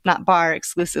funders, not BAR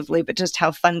exclusively, but just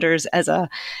how funders as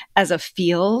a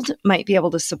field might be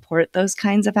able to support those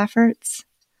kinds of efforts?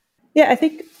 Yeah, I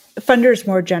think funders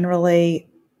more generally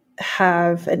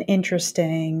have an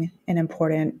interesting and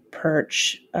important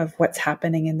perch of what's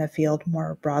happening in the field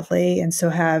more broadly. And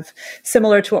so have,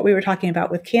 similar to what we were talking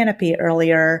about with Canopy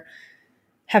earlier,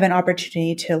 have an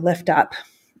opportunity to lift up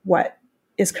what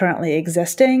is currently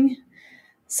existing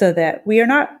so that we are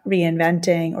not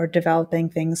reinventing or developing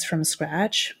things from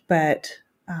scratch, but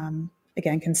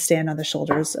again, can stand on the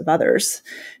shoulders of others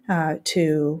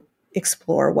to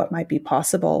explore what might be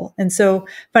possible. And so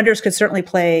funders could certainly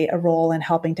play a role in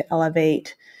helping to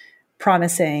elevate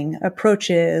promising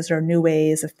approaches or new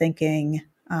ways of thinking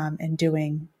and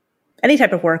doing any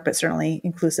type of work, but certainly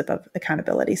inclusive of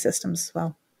accountability systems as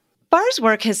well. BAR's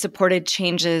work has supported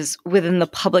changes within the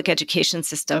public education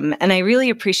system, and I really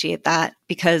appreciate that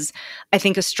because I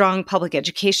think a strong public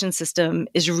education system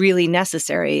is really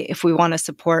necessary if we want to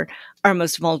support our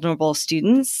most vulnerable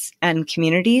students and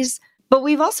communities. But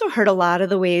we've also heard a lot of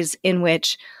the ways in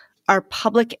which our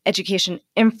public education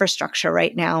infrastructure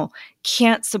right now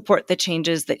can't support the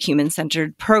changes that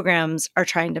human-centered programs are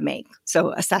trying to make.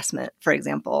 So assessment, for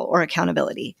example, or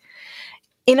accountability.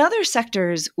 In other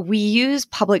sectors, we use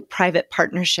public-private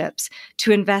partnerships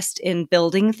to invest in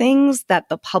building things that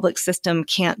the public system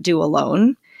can't do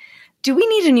alone. Do we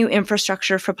need a new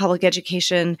infrastructure for public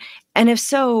education? And if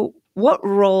so, what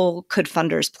role could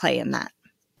funders play in that?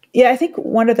 Yeah, I think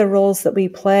one of the roles that we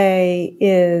play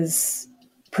is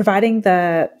providing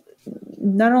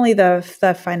not only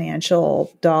the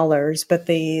financial dollars, but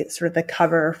the sort of the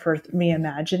cover for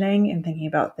reimagining and thinking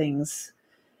about things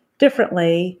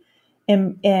differently.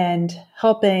 And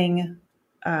helping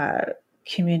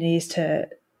communities to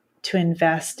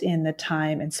invest in the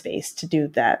time and space to do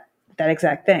that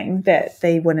exact thing that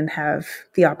they wouldn't have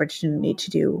the opportunity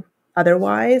to do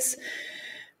otherwise.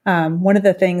 One of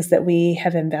the things that we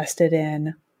have invested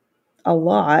in a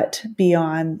lot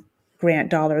beyond grant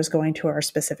dollars going to our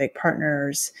specific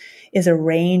partners is a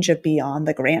range of beyond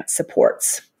the grant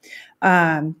supports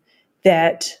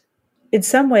that in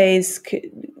some ways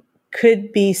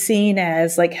could be seen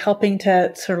as like helping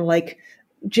to sort of like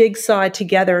jigsaw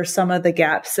together some of the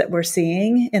gaps that we're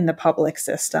seeing in the public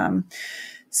system.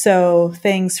 So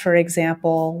things, for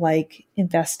example, like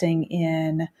investing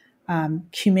in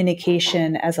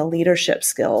communication as a leadership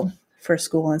skill for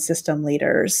school and system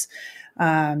leaders,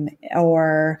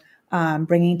 or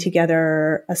bringing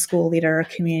together a school leader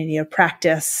community of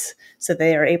practice so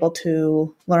they are able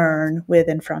to learn with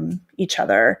and from each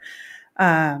other.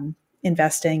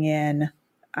 Investing in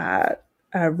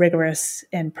rigorous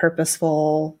and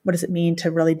purposeful, what does it mean to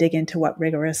really dig into what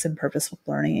rigorous and purposeful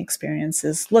learning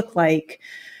experiences look like,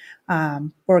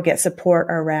 or get support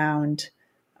around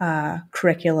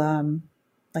curriculum,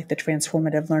 like the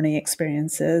transformative learning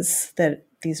experiences that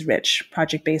these rich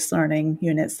project-based learning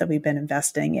units that we've been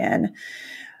investing in.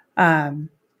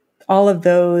 All of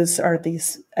those are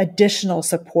these additional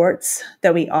supports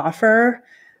that we offer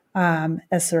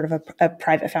as sort of a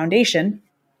private foundation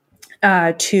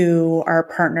to our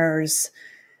partners,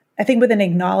 I think with an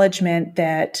acknowledgement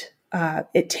that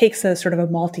it takes a sort of a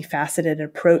multifaceted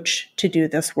approach to do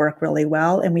this work really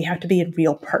well, and we have to be in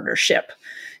real partnership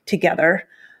together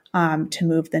to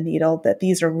move the needle, that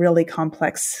these are really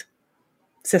complex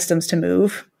systems to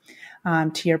move,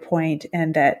 to your point,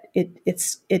 and that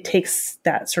it takes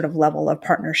that sort of level of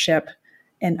partnership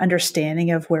and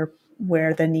understanding of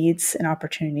where the needs and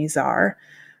opportunities are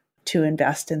to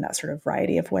invest in that sort of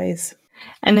variety of ways.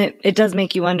 And it does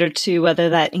make you wonder, too, whether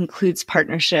that includes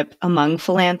partnership among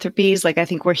philanthropies. Like, I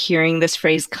think we're hearing this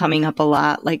phrase coming up a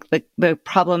lot, like the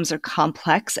problems are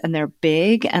complex and they're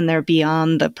big and they're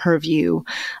beyond the purview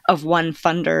of one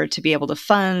funder to be able to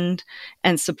fund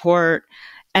and support.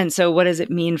 And so what does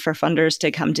it mean for funders to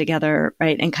come together,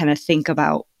 right, and kind of think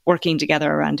about working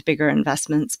together around bigger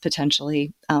investments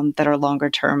potentially that are longer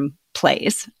term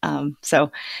plays?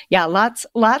 So yeah, lots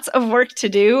of work to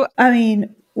do. I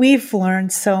mean, We've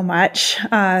learned so much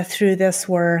through this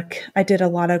work. I did a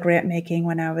lot of grant making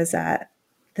when I was at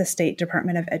the State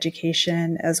Department of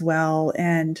Education as well.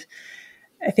 And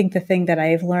I think the thing that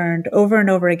I've learned over and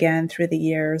over again through the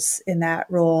years in that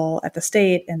role at the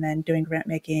state and then doing grant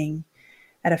making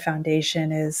at a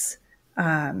foundation is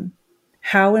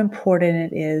how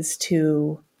important it is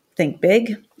to think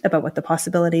big about what the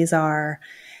possibilities are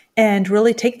and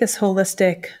really take this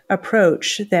holistic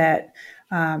approach that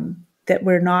that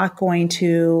we're not going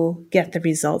to get the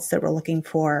results that we're looking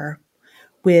for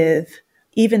with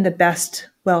even the best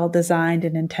well-designed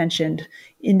and intentioned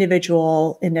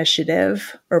individual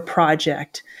initiative or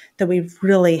project, that we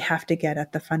really have to get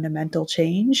at the fundamental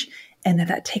change. And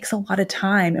that takes a lot of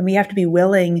time. And we have to be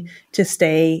willing to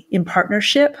stay in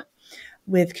partnership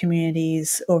with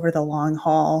communities over the long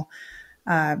haul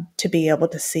to be able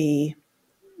to see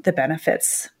the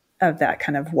benefits of that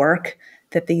kind of work.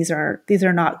 That these are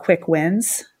not quick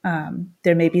wins.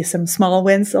 There may be some small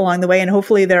wins along the way, and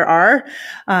hopefully there are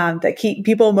that keep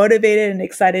people motivated and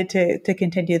excited to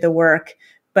continue the work.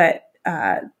 But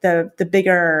the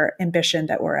bigger ambition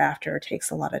that we're after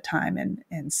takes a lot of time,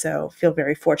 and so feel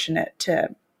very fortunate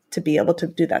to be able to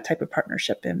do that type of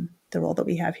partnership in the role that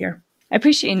we have here. I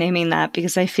appreciate you naming that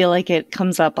because I feel like it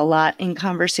comes up a lot in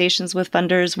conversations with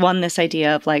funders. One, this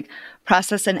idea of like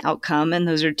process and outcome, and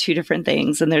those are two different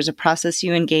things. And there's a process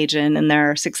you engage in, and there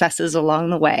are successes along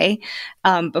the way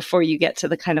before you get to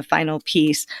the kind of final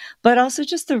piece. But also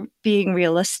just the being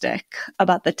realistic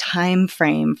about the time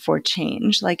frame for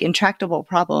change, like intractable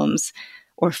problems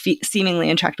or seemingly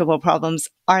intractable problems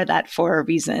are that for a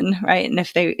reason, right? And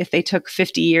if they took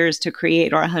 50 years to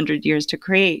create or 100 years to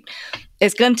create,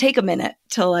 it's going to take a minute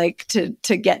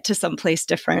to get to someplace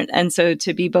different. And so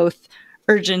to be both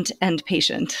urgent and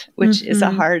patient, which is a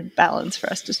hard balance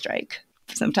for us to strike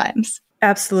sometimes.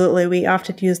 Absolutely. We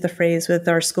often use the phrase with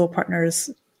our school partners,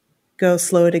 go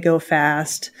slow to go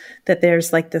fast, that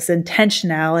there's like this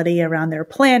intentionality around their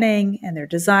planning and their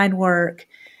design work,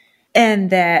 and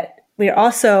that we're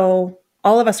also,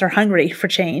 all of us are hungry for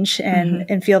change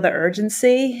and feel the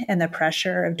urgency and the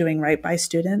pressure of doing right by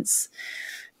students,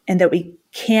 and that we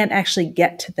can't actually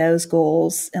get to those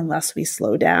goals unless we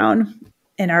slow down.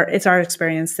 And it's our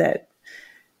experience that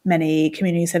many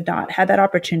communities have not had that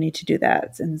opportunity to do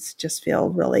that, and just feel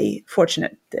really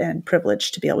fortunate and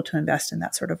privileged to be able to invest in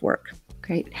that sort of work.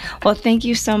 Great. Well, thank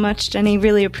you so much, Jenny.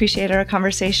 Really appreciate our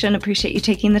conversation. Appreciate you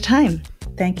taking the time.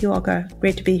 Thank you, Olga.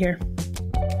 Great to be here.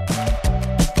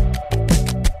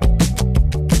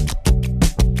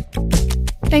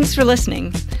 Thanks for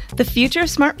listening. The Future of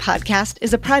Smart podcast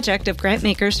is a project of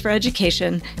Grantmakers for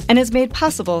Education and is made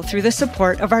possible through the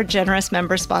support of our generous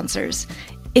member sponsors.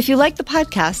 If you like the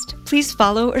podcast, please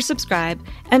follow or subscribe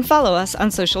and follow us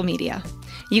on social media.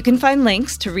 You can find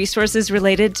links to resources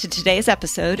related to today's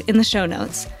episode in the show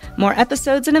notes. More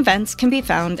episodes and events can be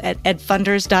found at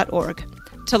edfunders.org.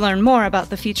 To learn more about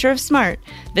the future of Smart,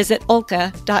 visit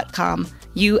ulcca.com,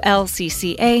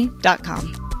 ulcca.com.